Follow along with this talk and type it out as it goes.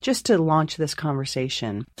just to launch this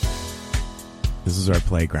conversation. This is our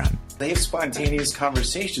playground. They have spontaneous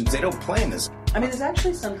conversations. They don't plan this. I mean, there's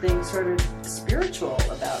actually something sort of spiritual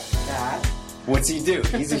about that. What's he do?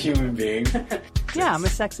 He's a human being. Yeah, I'm a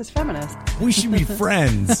sexist feminist. We should be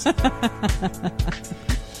friends.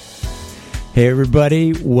 Hey,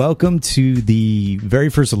 everybody. Welcome to the very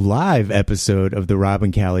first live episode of the Rob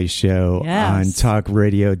and Callie Show on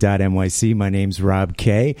talkradio.nyc. My name's Rob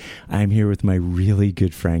K. I'm here with my really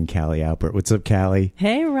good friend, Callie Alpert. What's up, Callie?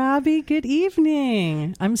 Hey, Robbie. Good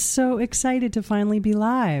evening. I'm so excited to finally be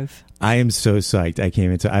live. I am so psyched. I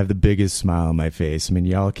have the biggest smile on my face. I mean,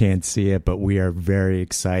 y'all can't see it, but we are very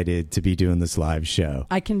excited to be doing this live show.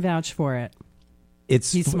 I can vouch for it.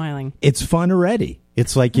 He's smiling. It's fun already.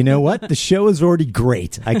 It's like, you know what? The show is already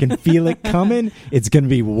great. I can feel it coming. It's going to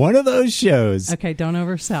be one of those shows. Okay, don't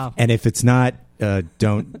oversell. And if it's not, we'll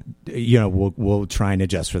try and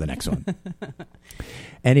adjust for the next one.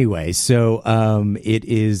 Anyway, so it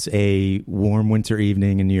is a warm winter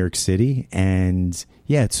evening in New York City. And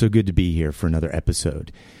yeah, it's so good to be here for another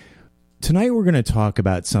episode. Tonight, we're going to talk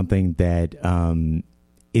about something that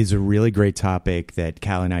is a really great topic that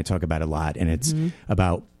Callie and I talk about a lot. And it's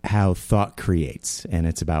about how thought creates. And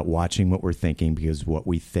it's about watching what we're thinking, because what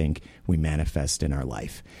we think we manifest in our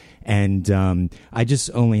life. And I just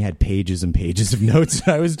only had pages and pages of notes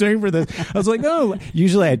I was doing for this. I was like,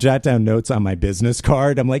 usually I jot down notes on my business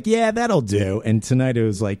card. I'm like, yeah, that'll do. And tonight it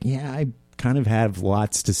was like, yeah, I kind of have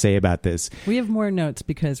lots to say about this. We have more notes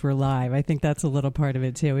because we're live. I think that's a little part of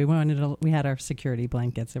it too. We had our security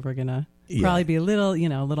blankets. If we're gonna probably be a little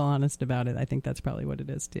honest about it, I think that's probably what it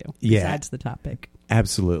is too. Yeah, besides the topic.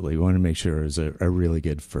 Absolutely, we want to make sure it was a really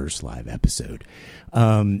good first live episode.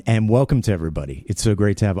 And welcome to everybody. It's so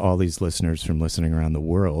great to have all these listeners from listening around the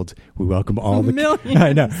world. We welcome all the millions.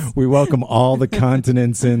 I know. We welcome all the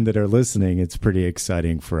continents in that are listening. It's pretty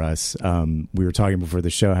exciting for us. We were talking before the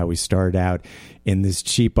show how we started out in this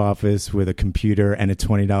cheap office with a computer and a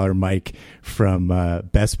 $20 mic from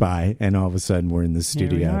Best Buy, and all of a sudden we're in the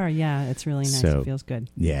studio. Here we are. Yeah, it's really nice. It feels good.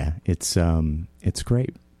 Yeah, it's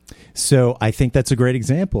great. So I think that's a great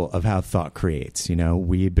example of how thought creates. You know,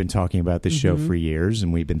 we've been talking about this show for years,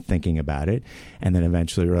 and we've been thinking about it. And then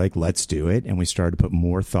eventually we're like, let's do it. And we started to put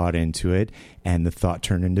more thought into it, and the thought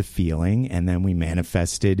turned into feeling. And then we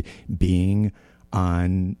manifested being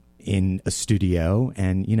in a studio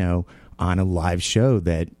and, on a live show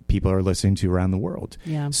that people are listening to around the world.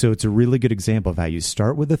 Yeah. So it's a really good example of how you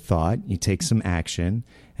start with a thought, you take some action,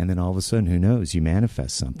 and then all of a sudden, who knows, you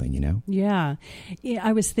manifest something, Yeah.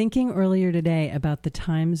 I was thinking earlier today about the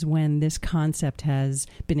times when this concept has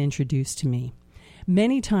been introduced to me.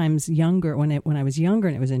 Many times when I was younger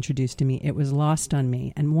and it was introduced to me, it was lost on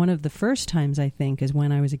me. And one of the first times, I think, is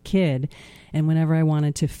when I was a kid, and whenever I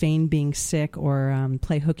wanted to feign being sick or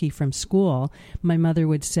play hooky from school, my mother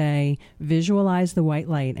would say, visualize the white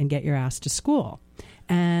light and get your ass to school.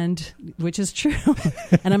 And which is true.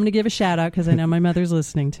 And I'm going to give a shout out because I know my mother's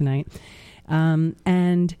listening tonight.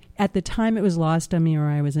 And at the time it was lost on me, or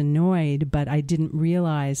I was annoyed, but I didn't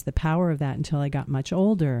realize the power of that until I got much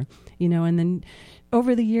older, and then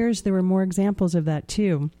over the years, there were more examples of that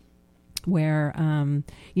too, where,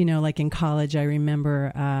 like in college, I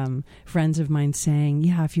remember friends of mine saying,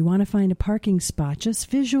 yeah, if you want to find a parking spot, just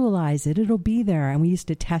visualize it. It'll be there. And we used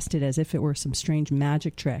to test it as if it were some strange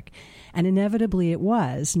magic trick. And inevitably it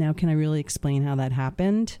was. Now, can I really explain how that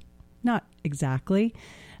happened? Not exactly.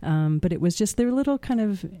 But it was just their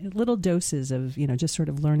little doses of, just sort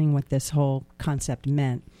of learning what this whole concept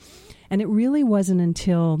meant. And it really wasn't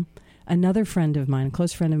until another friend of mine, a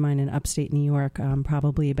close friend of mine in upstate New York,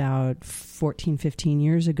 probably about 14, 15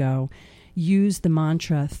 years ago, used the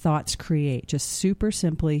mantra, thoughts create. Just super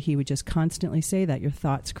simply, he would just constantly say that, your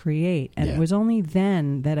thoughts create. And it was only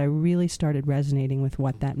then that I really started resonating with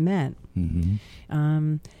what that meant. Mm-hmm.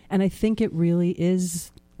 And I think it really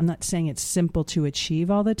is, I'm not saying it's simple to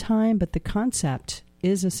achieve all the time, but the concept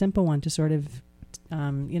is a simple one to sort of,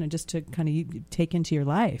 just to kind of take into your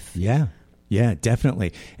life. Yeah. Yeah,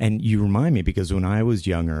 definitely. And you remind me, because when I was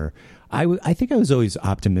younger, I think I was always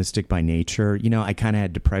optimistic by nature. I kind of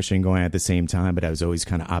had depression going on at the same time, but I was always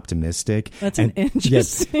kind of optimistic. That's an interesting.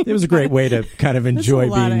 Yes, it was a great way to kind of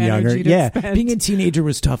enjoy being younger. Yeah, being a teenager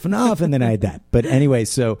was tough enough, and then I had that. But anyway,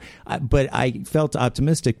 but I felt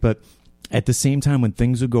optimistic, but at the same time, when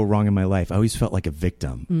things would go wrong in my life, I always felt like a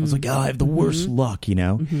victim. I was like, I have the worst luck,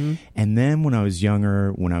 And then when I was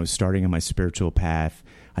younger, when I was starting on my spiritual path,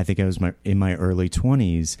 I think I was in my early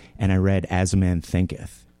 20s, and I read As a Man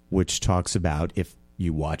Thinketh, which talks about if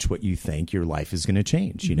you watch what you think, your life is going to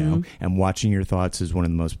change, And watching your thoughts is one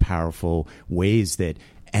of the most powerful ways that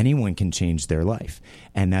anyone can change their life.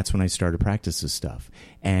 And that's when I started to practice this stuff.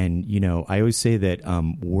 And, I always say that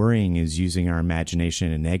worrying is using our imagination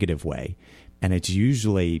in a negative way. And it's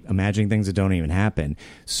usually imagining things that don't even happen.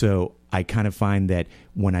 So I kind of find that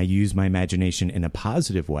when I use my imagination in a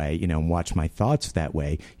positive way, and watch my thoughts that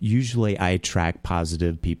way, usually I attract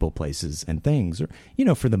positive people, places, and things, or,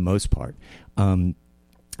 for the most part.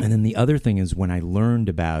 And then the other thing is when I learned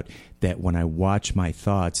about that when I watch my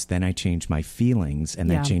thoughts, then I change my feelings, and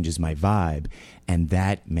that changes my vibe, and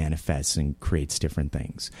that manifests and creates different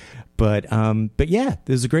things. But yeah,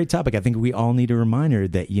 this is a great topic. I think we all need a reminder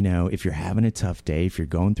that, if you're having a tough day, if you're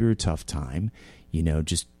going through a tough time,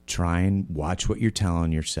 just try and watch what you're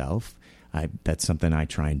telling yourself. That's something I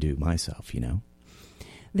try and do myself,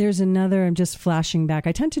 There's another, I'm just flashing back.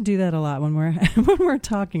 I tend to do that a lot when we're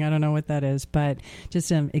talking. I don't know what that is, but just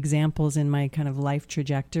some examples in my kind of life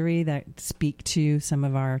trajectory that speak to some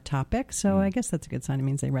of our topics. So I guess that's a good sign. It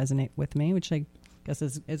means they resonate with me, which I guess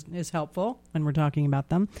is helpful when we're talking about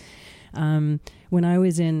them. When I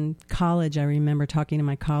was in college, I remember talking to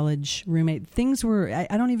my college roommate. Things were,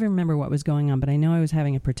 I don't even remember what was going on, but I know I was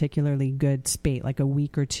having a particularly good spate, like a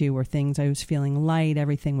week or two where I was feeling light,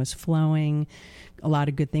 everything was flowing, a lot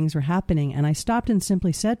of good things were happening. And I stopped and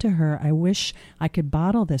simply said to her, I wish I could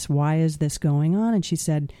bottle this. Why is this going on? And she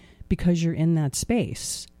said, because you're in that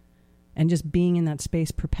space. And just being in that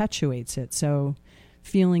space perpetuates it. So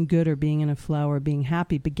feeling good or being in a flow or being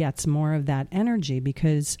happy begets more of that energy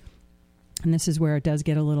because, and this is where it does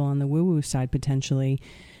get a little on the woo-woo side potentially,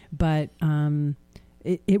 but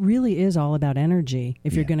it really is all about energy.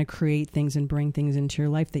 If you're going to create things and bring things into your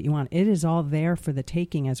life that you want, it is all there for the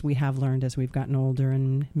taking, as we have learned as we've gotten older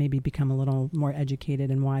and maybe become a little more educated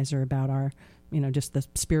and wiser about our, just the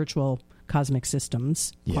spiritual cosmic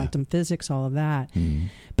systems, quantum physics, all of that.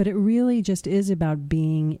 But it really just is about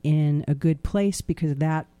being in a good place because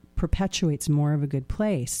that perpetuates more of a good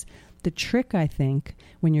place. The trick, I think,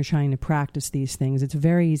 when you're trying to practice these things, it's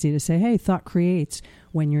very easy to say, hey, thought creates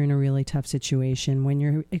when you're in a really tough situation, when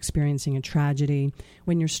you're experiencing a tragedy,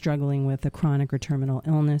 when you're struggling with a chronic or terminal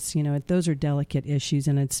illness. Those are delicate issues,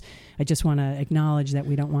 and I just want to acknowledge that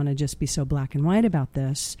we don't want to just be so black and white about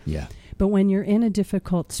this. Yeah. But when you're in a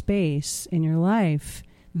difficult space in your life,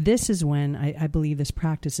 this is when I believe this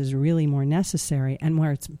practice is really more necessary and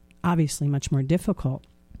where it's obviously much more difficult.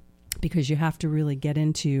 Because you have to really get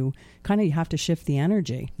into you have to shift the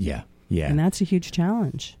energy. Yeah. Yeah. And that's a huge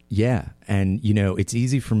challenge. Yeah. And, it's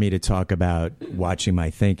easy for me to talk about watching my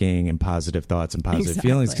thinking and positive thoughts and positive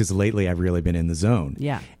feelings because lately I've really been in the zone.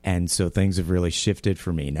 Yeah. And so things have really shifted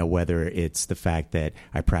for me. Now, whether it's the fact that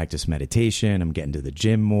I practice meditation, I'm getting to the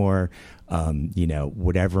gym more,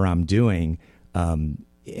 whatever I'm doing,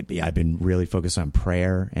 I've been really focused on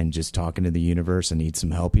prayer and just talking to the universe. I need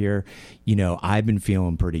some help here. I've been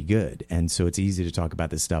feeling pretty good. And so it's easy to talk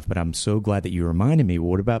about this stuff, but I'm so glad that you reminded me,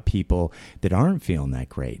 what about people that aren't feeling that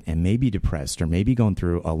great and maybe depressed or maybe going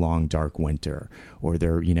through a long, dark winter, or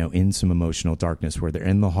they're, in some emotional darkness where they're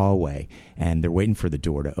in the hallway and they're waiting for the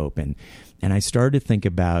door to open. And I started to think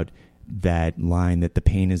about that line that the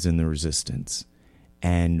pain is in the resistance.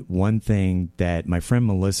 And one thing that my friend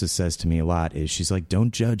Melissa says to me a lot is she's like, don't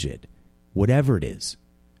judge it, whatever it is.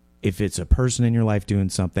 If it's a person in your life doing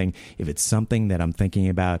something, if it's something that I'm thinking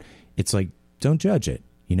about, it's like, don't judge it.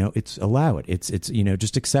 It's allow it. It's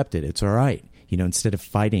just accept it. It's all right. Instead of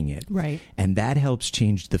fighting it. Right. And that helps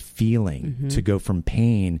change the feeling to go from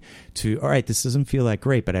pain to, all right, this doesn't feel that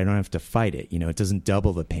great, but I don't have to fight it. It doesn't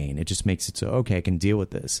double the pain. It just makes it so, okay, I can deal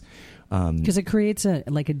with this. Because it creates a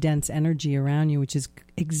dense energy around you, which is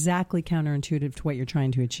exactly counterintuitive to what you're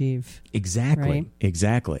trying to achieve. Exactly. Right?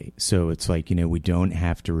 Exactly. So it's like, we don't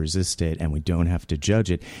have to resist it and we don't have to judge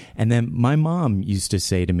it. And then my mom used to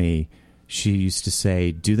say to me, she used to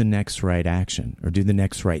say, do the next right action or do the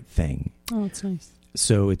next right thing. Oh, that's nice.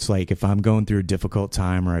 So it's like if I'm going through a difficult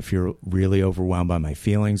time or I feel really overwhelmed by my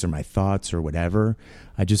feelings or my thoughts or whatever,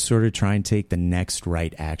 I just sort of try and take the next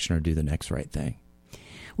right action or do the next right thing.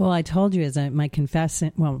 Well, I told you as my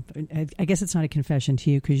confession, well, I guess it's not a confession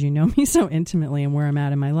to you because you know me so intimately and where I'm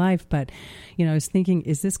at in my life. But, I was thinking,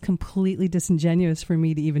 is this completely disingenuous for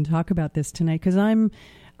me to even talk about this tonight? Because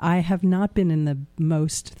I have not been in the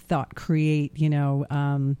most thought create,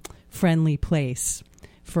 friendly place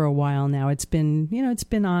for a while now. It's been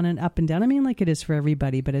on and up and down. I mean, like it is for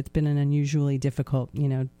everybody, but it's been an unusually difficult,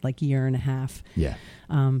 year and a half. Yeah.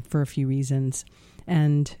 For a few reasons.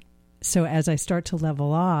 And so as I start to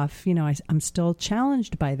level off, I'm still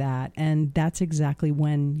challenged by that. And that's exactly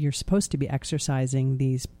when you're supposed to be exercising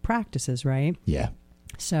these practices, right? Yeah.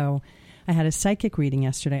 So I had a psychic reading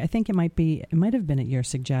yesterday. I think it might have been at your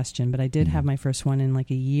suggestion, but I did have my first one in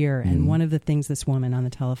like a year. And one of the things this woman on the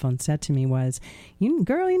telephone said to me was,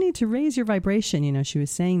 "Girl, you need to raise your vibration." You know, she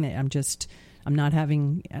was saying that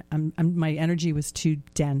my energy was too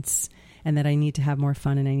dense, and that I need to have more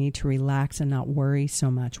fun and I need to relax and not worry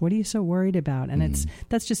so much. What are you so worried about? And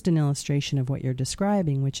that's just an illustration of what you're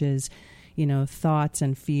describing, which is, you know, thoughts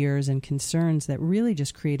and fears and concerns that really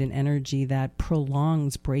just create an energy that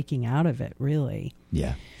prolongs breaking out of it, really.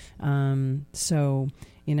 Yeah. So,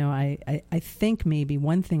 you know, I think maybe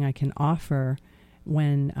one thing I can offer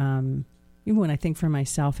even when I think for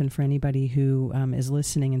myself and for anybody who is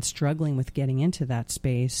listening and struggling with getting into that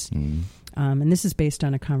space, and this is based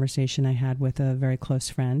on a conversation I had with a very close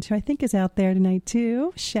friend who I think is out there tonight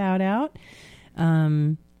too. Shout out.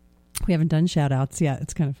 We haven't done shout outs yet.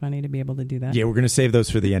 It's kind of funny to be able to do that. Yeah, we're going to save those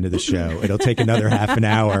for the end of the show. It'll take another half an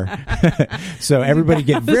hour. So everybody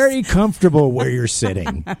get very comfortable where you're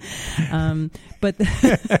sitting. But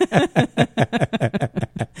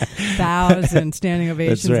bows and standing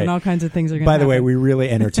ovations and all kinds of things are going to happen. By the way, we really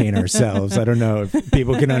entertain ourselves. I don't know if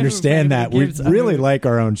people can understand that. We really like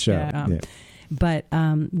our own show. Yeah. But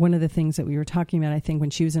one of the things that we were talking about, I think, when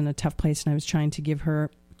she was in a tough place and I was trying to give her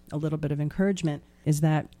a little bit of encouragement, is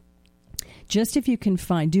that just if you can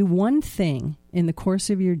do one thing in the course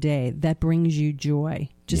of your day that brings you joy,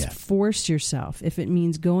 just force yourself. If it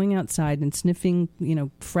means going outside and sniffing, you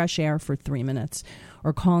know, fresh air for 3 minutes,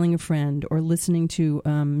 or calling a friend, or listening to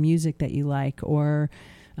music that you like, or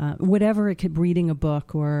whatever it could, reading a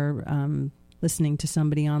book, or listening to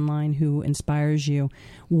somebody online who inspires you.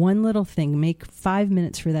 One little thing, make 5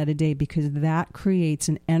 minutes for that a day, because that creates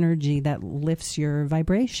an energy that lifts your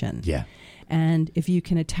vibration. Yeah. And if you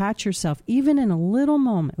can attach yourself, even in a little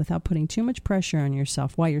moment, without putting too much pressure on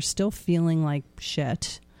yourself while you're still feeling like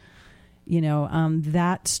shit, you know,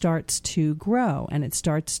 that starts to grow and it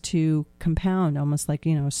starts to compound, almost like,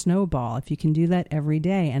 you know, a snowball. If you can do that every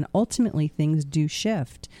day, and ultimately things do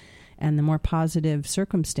shift, and the more positive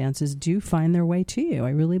circumstances do find their way to you. I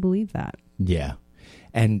really believe that. Yeah.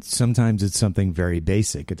 And sometimes it's something very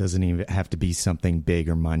basic. It doesn't even have to be something big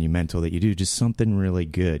or monumental that you do, just something really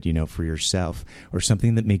good, you know, for yourself, or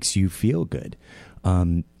something that makes you feel good.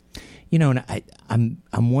 You know, and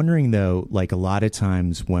I'm wondering though, like a lot of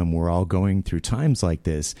times when we're all going through times like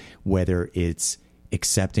this, whether it's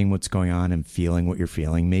accepting what's going on and feeling what you're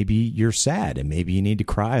feeling. Maybe you're sad and maybe you need to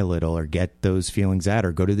cry a little or get those feelings out,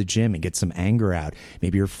 or go to the gym and get some anger out.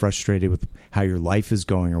 Maybe you're frustrated with how your life is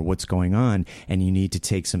going or what's going on, and you need to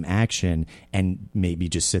take some action and maybe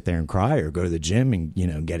just sit there and cry, or go to the gym and, you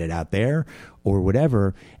know, get it out there or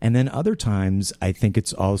whatever. And then other times, I think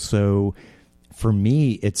it's also, for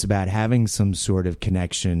me, it's about having some sort of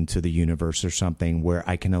connection to the universe or something where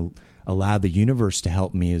I can allow the universe to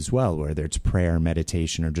help me as well, whether it's prayer,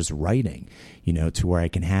 meditation, or just writing, you know, to where I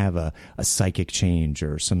can have a psychic change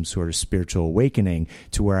or some sort of spiritual awakening,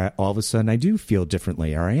 to where all of a sudden I do feel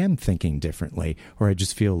differently, or I am thinking differently, or I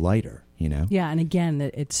just feel lighter, you know? Yeah, and again,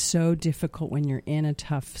 it's so difficult when you're in a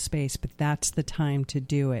tough space, but that's the time to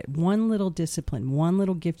do it. One little discipline, one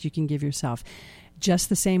little gift you can give yourself, just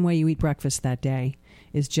the same way you eat breakfast that day,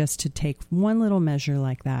 is just to take one little measure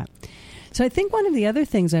like that. So I think one of the other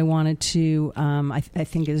things I wanted to, I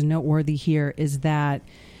think is noteworthy here, is that,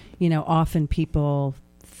 you know, often people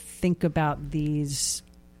think about these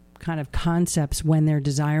kind of concepts when they're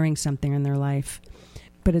desiring something in their life.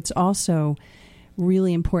 But it's also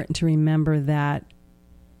really important to remember that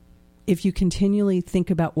if you continually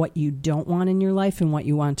think about what you don't want in your life and what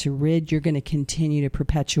you want to rid, you're going to continue to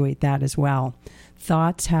perpetuate that as well.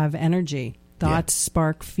 Thoughts have energy. Thoughts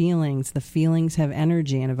spark feelings. The feelings have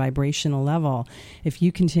energy and a vibrational level. If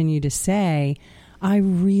you continue to say, I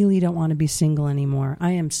really don't want to be single anymore,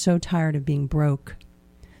 I am so tired of being broke,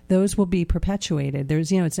 those will be perpetuated.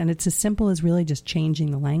 There's, you know, it's as simple as really just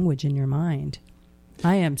changing the language in your mind.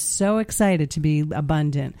 I am so excited to be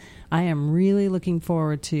abundant. I am really looking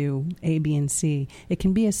forward to A, B, and C. It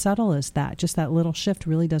can be as subtle as that. Just that little shift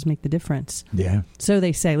really does make the difference. Yeah. So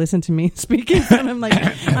they say, listen to me speaking. And I'm like,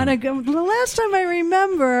 the last time I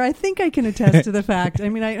remember, I think I can attest to the fact. I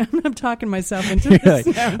mean, I'm talking myself into this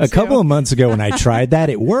now, a couple of months ago when I tried that,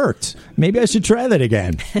 it worked. Maybe I should try that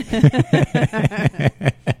again.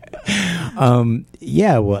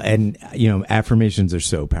 Yeah, well, and affirmations are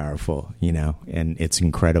so powerful, and it's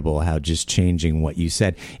incredible how just changing what you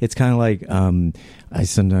said. It's kind of like I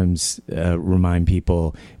sometimes remind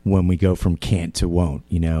people when we go from can't to won't,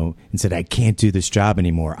 and said I can't do this job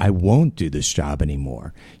anymore. I won't do this job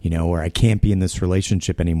anymore, or I can't be in this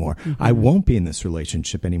relationship anymore. Mm-hmm. I won't be in this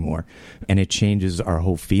relationship anymore, and it changes our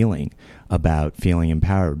whole feeling about feeling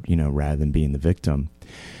empowered, rather than being the victim.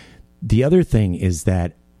 The other thing is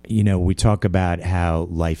that we talk about how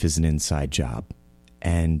life is an inside job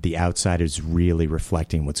and the outside is really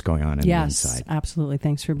reflecting what's going on in the inside. Yes, absolutely.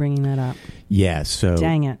 Thanks for bringing that up. Yeah. So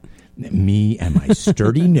dang it. Me and my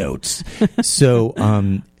sturdy notes. So,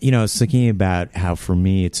 I was thinking about how for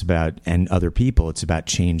me it's about, and other people, it's about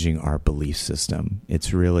changing our belief system.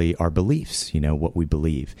 It's really our beliefs, what we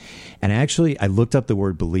believe. And actually, I looked up the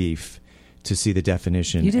word belief to see the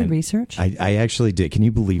definition. You did research? I actually did. Can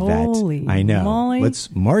you believe that? Holy I know. moly. Let's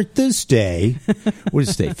mark this day. What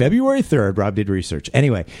is today? February 3rd. Rob did research.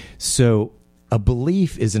 Anyway, so a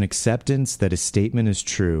belief is an acceptance that a statement is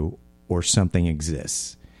true or something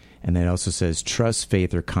exists. And then it also says trust,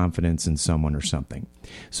 faith, or confidence in someone or something.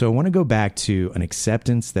 So I want to go back to an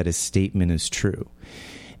acceptance that a statement is true.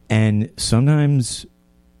 And sometimes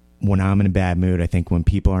when I'm in a bad mood, I think when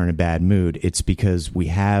people are in a bad mood, it's because we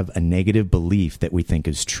have a negative belief that we think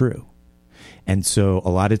is true. And so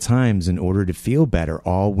a lot of times in order to feel better,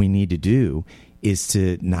 all we need to do is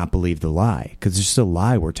to not believe the lie, because it's just a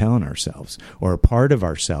lie we're telling ourselves, or a part of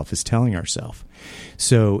ourselves is telling ourselves.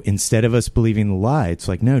 So instead of us believing the lie, it's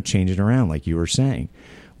like, no, change it around, like you were saying.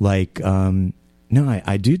 Like, no,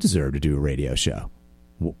 I do deserve to do a radio show.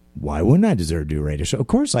 Why wouldn't I deserve to do a radio show? Of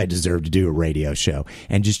course I deserve to do a radio show,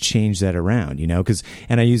 and just change that around,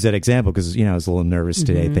 and I use that example because, I was a little nervous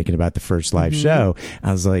today thinking about the first live show.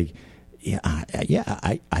 I was like,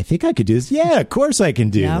 I think I could do this. Yeah, of course I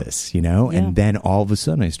can do this, and then all of a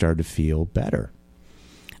sudden I started to feel better.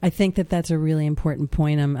 I think that's a really important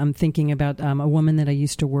point. I'm thinking about a woman that I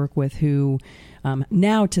used to work with who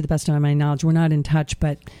now, to the best of my knowledge, we're not in touch,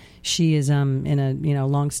 but she is in a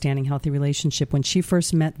long-standing healthy relationship. When she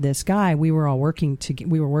first met this guy, we were working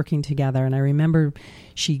together, and I remember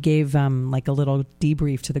she gave like a little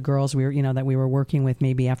debrief to the girls that we were working with,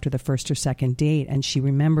 maybe after the first or second date, and she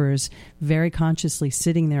remembers very consciously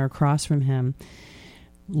sitting there across from him,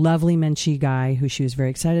 lovely Menchie guy who she was very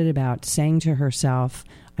excited about, saying to herself,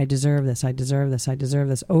 I deserve this, I deserve this, I deserve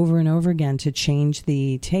this, over and over again, to change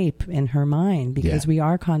the tape in her mind, because we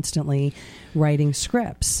are constantly writing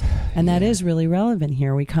scripts. And that is really relevant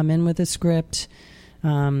here. We come in with a script.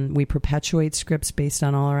 We perpetuate scripts based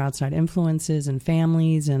on all our outside influences and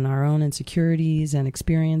families and our own insecurities and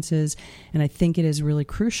experiences. And I think it is really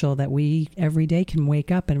crucial that we every day can wake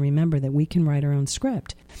up and remember that we can write our own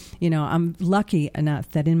script. I'm lucky enough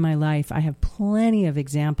that in my life I have plenty of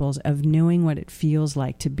examples of knowing what it feels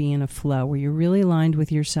like to be in a flow where you're really aligned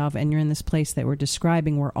with yourself and you're in this place that we're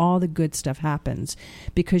describing where all the good stuff happens,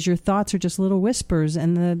 because your thoughts are just little whispers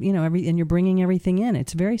and and you're bringing everything in.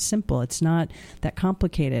 It's very simple. It's not that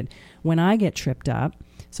complicated. When I get tripped up,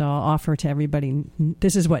 so I'll offer to everybody,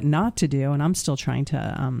 this is what not to do, and I'm still trying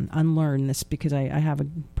to unlearn this because I have a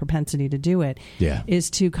propensity to do it, is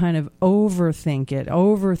to kind of overthink it,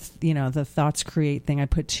 the thoughts create thing. I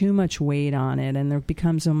put too much weight on it, and there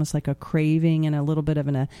becomes almost like a craving and a little bit of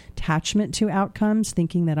an attachment to outcomes,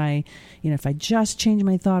 thinking that if I just change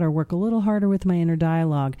my thought or work a little harder with my inner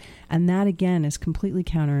dialogue, and that again is completely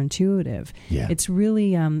counterintuitive. Yeah. It's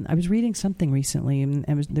really, I was reading something recently, and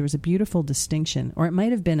there was a beautiful distinction, or it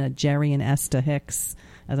might have been a Jerry and Esta Hicks,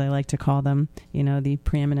 as I like to call them, the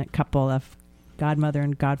preeminent couple of godmother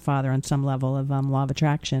and godfather on some level of law of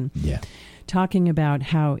attraction, talking about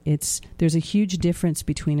how there's a huge difference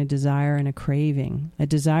between a desire and a craving. A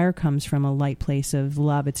desire comes from a light place of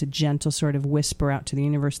love. It's a gentle sort of whisper out to the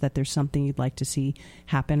universe that there's something you'd like to see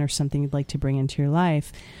happen or something you'd like to bring into your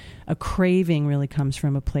life. A craving really comes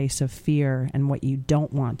from a place of fear and what you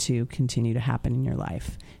don't want to continue to happen in your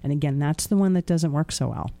life. And again, that's the one that doesn't work so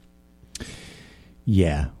well.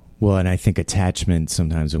 Yeah. Well, and I think attachment,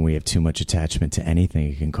 sometimes when we have too much attachment to anything,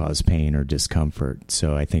 it can cause pain or discomfort.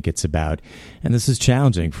 So I think it's about, and this is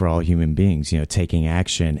challenging for all human beings, taking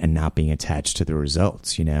action and not being attached to the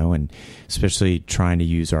results, and especially trying to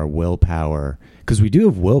use our willpower, because we do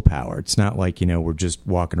have willpower. It's not like, we're just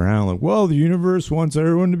walking around like, well, the universe wants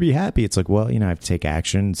everyone to be happy. It's like, well, I have to take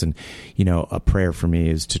actions. And, a prayer for me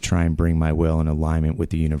is to try and bring my will in alignment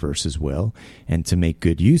with the universe's will and to make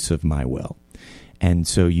good use of my will. And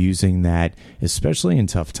so using that, especially in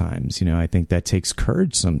tough times, I think that takes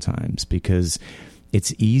courage sometimes, because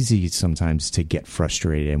it's easy sometimes to get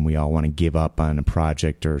frustrated, and we all want to give up on a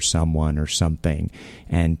project or someone or something,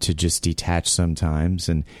 and to just detach sometimes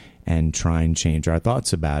and try and change our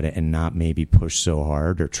thoughts about it, and not maybe push so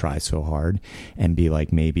hard or try so hard, and be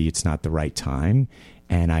like, maybe it's not the right time,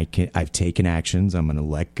 and I've taken actions. I'm going to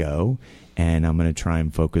let go, and I'm going to try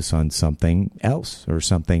and focus on something else, or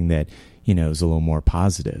something that, you know, is a little more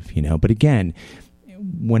positive, you know. But again,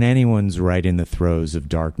 when anyone's right in the throes of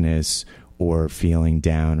darkness or feeling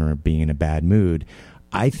down or being in a bad mood,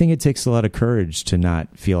 I think it takes a lot of courage to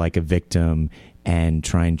not feel like a victim and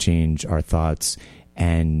try and change our thoughts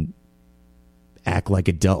and act like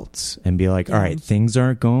adults and be like, all right, things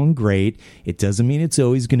aren't going great. It doesn't mean it's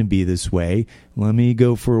always going to be this way. Let me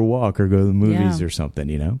go for a walk or go to the movies or something,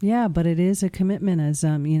 you know? Yeah, but it is a commitment, as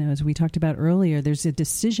you know, as we talked about earlier. There's a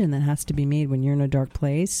decision that has to be made when you're in a dark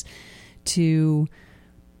place to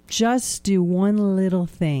just do one little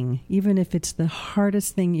thing, even if it's the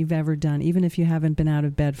hardest thing you've ever done, even if you haven't been out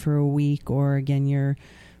of bed for a week, or again, you're,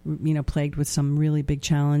 you know, plagued with some really big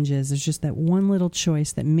challenges. There's just that one little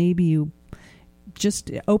choice that maybe you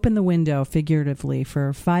just open the window figuratively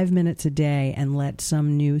for 5 minutes a day and let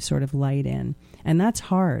some new sort of light in. And that's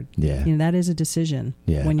hard. Yeah. You know, that is a decision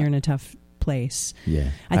when you're in a tough place. Yeah.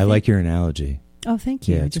 I like your analogy. Oh, thank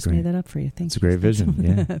you. Yeah, I just great. made that up for you. Thanks. It's a great vision.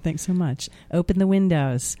 Yeah. Thanks so much. Open the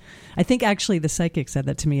windows. I think actually the psychic said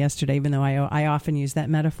that to me yesterday, even though I often use that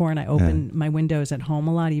metaphor, and I open my windows at home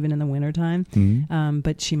a lot, even in the wintertime. Mm-hmm.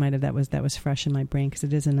 But she might have, that was fresh in my brain, because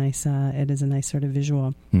it is a nice sort of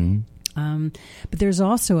visual. Mm-hmm. But there's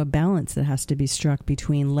also a balance that has to be struck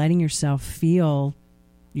between letting yourself feel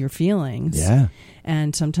your feelings. Yeah.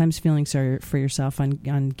 And sometimes feelings are for yourself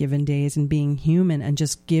on given days, and being human and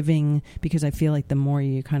just giving, because I feel like the more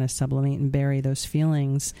you kind of sublimate and bury those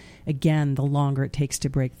feelings, again, the longer it takes to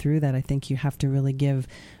break through that. I think you have to really give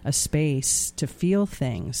a space to feel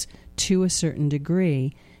things to a certain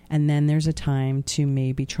degree. And then there's a time to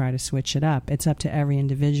maybe try to switch it up. It's up to every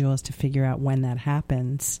individual as to figure out when that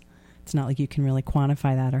happens. It's not like you can really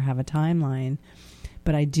quantify that or have a timeline.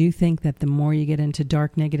 But I do think that the more you get into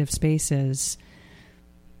dark, negative spaces,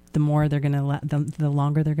 the more they're going to the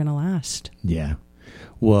longer they're going to last. Yeah.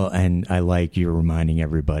 Well, and I like you're reminding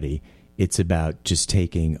everybody, it's about just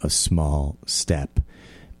taking a small step.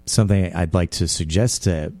 Something I'd like to suggest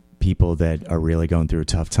to people that are really going through a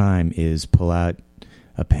tough time is pull out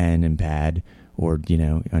a pen and pad, or, you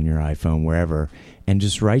know, on your iPhone, wherever, and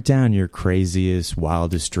just write down your craziest,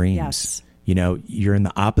 wildest dreams. Yes. You know, you're in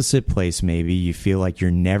the opposite place. Maybe you feel like you're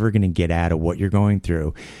never going to get out of what you're going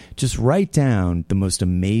through. Just write down the most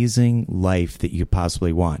amazing life that you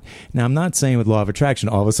possibly want. Now, I'm not saying with law of attraction,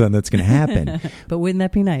 all of a sudden that's going to happen. But wouldn't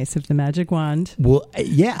that be nice if the magic wand? Well,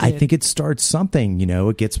 yeah, I think it starts something, you know,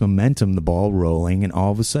 it gets momentum, the ball rolling, and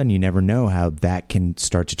all of a sudden you never know how that can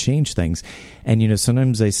start to change things. And, you know,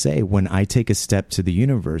 sometimes I say, when I take a step to the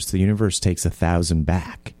universe takes 1,000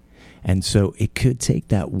 back. And so it could take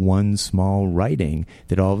that one small writing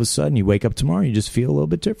that all of a sudden you wake up tomorrow and you just feel a little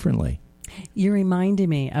bit differently. You reminded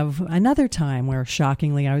me of another time where,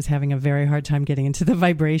 shockingly, I was having a very hard time getting into the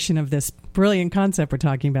vibration of this brilliant concept we're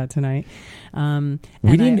talking about tonight.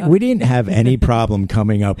 We didn't have any problem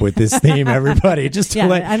coming up with this theme, everybody. Just to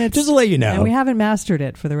let you know. And we haven't mastered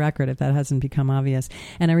it, for the record, if that hasn't become obvious.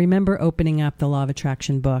 And I remember opening up the Law of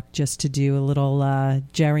Attraction book just to do a little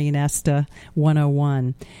Jerry Nesta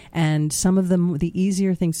 101. And some of the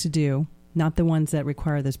easier things to do, not the ones that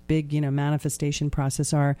require this big, you know, manifestation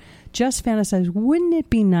process, are just fantasize. Wouldn't it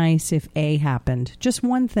be nice if A happened? Just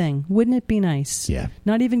one thing. Wouldn't it be nice? Yeah.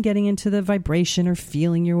 Not even getting into the vibration or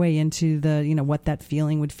feeling your way into the, you know, what that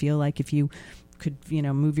feeling would feel like if you could, you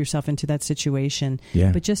know, move yourself into that situation.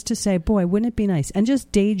 Yeah. But just to say, boy, wouldn't it be nice? And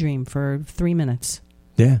just daydream for 3 minutes.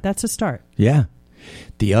 Yeah. That's a start. Yeah.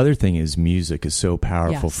 The other thing is, music is so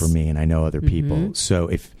powerful Yes. for me, and I know other people. So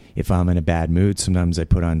if I'm in a bad mood, sometimes I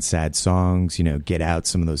put on sad songs, you know, get out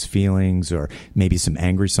some of those feelings, or maybe some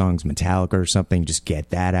angry songs, Metallica or something, just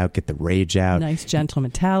get that out, get the rage out. Nice, gentle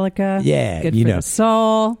Metallica. Yeah, Good you for know. the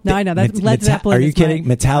soul. No, I know. That's Led Zeppelin. Are you kidding?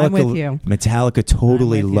 Metallica, I'm with you. Metallica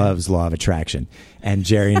totally I'm with you. loves Law of Attraction and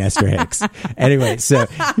Jerry and Esther Hicks. Anyway, so,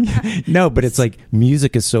 no, but it's like,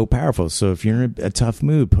 music is so powerful. So if you're in a tough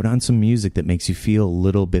mood, put on some music that makes you feel a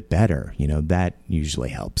little bit better. You know, that usually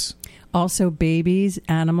helps. Also, babies,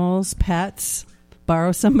 animals, pets,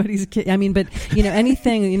 borrow somebody's kid. I mean, but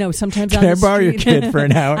anything. Sometimes Can I borrow your kid for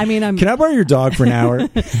an hour? I mean, can I borrow your dog for an hour?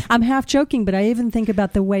 I'm half joking, but I even think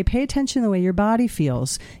about pay attention to the way your body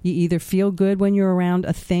feels. You either feel good when you're around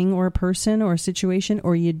a thing or a person or a situation,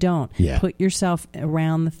 or you don't. Yeah. Put yourself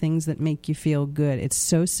around the things that make you feel good. It's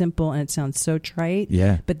so simple and it sounds so trite.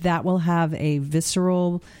 Yeah. But that will have a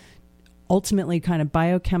visceral, ultimately kind of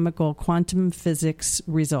biochemical quantum physics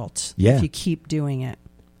result if you keep doing it.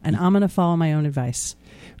 And I'm going to follow my own advice.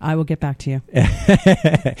 I will get back to you.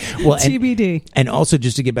 Well, TBD. And also,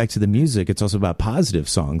 just to get back to the music, it's also about positive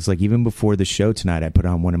songs. Like even before the show tonight, I put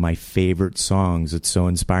on one of my favorite songs. It's so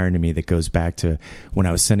inspiring to me that goes back to when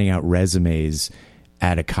I was sending out resumes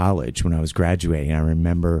at a college when I was graduating. I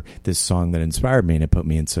remember this song that inspired me, and it put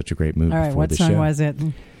me in such a great mood. All right, before what the song show. was it?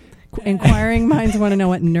 Inquiring minds want to know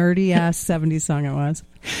what nerdy ass 70s song it was.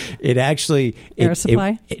 It actually Air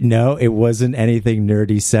Supply? No, it wasn't anything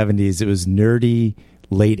nerdy 70s. It was nerdy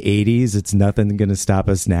late 80s. It's Nothing Gonna Stop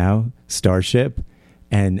Us Now, Starship.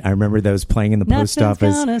 And I remember that was playing in the post office.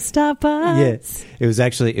 Nothing's gonna stop us. Yeah, it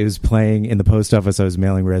was playing in the post office. I was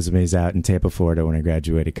mailing resumes out in Tampa, Florida when I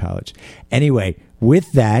graduated college. Anyway,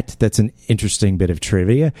 with that's an interesting bit of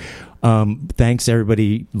trivia. Thanks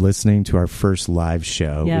everybody listening to our first live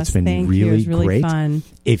show. Yes, it's been thank really you. It was really great. Fun.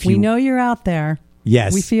 If we know you're out there.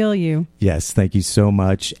 Yes. We feel you. Yes, thank you so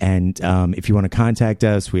much. And if you want to contact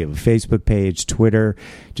us, we have a Facebook page, Twitter.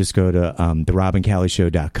 Just go to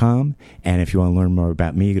therobandcallieshow.com. And if you want to learn more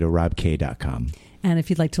about me, go to robk.com. And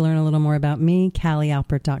if you'd like to learn a little more about me,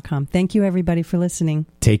 CallieAlpert.com. Thank you, everybody, for listening.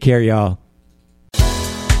 Take care, y'all.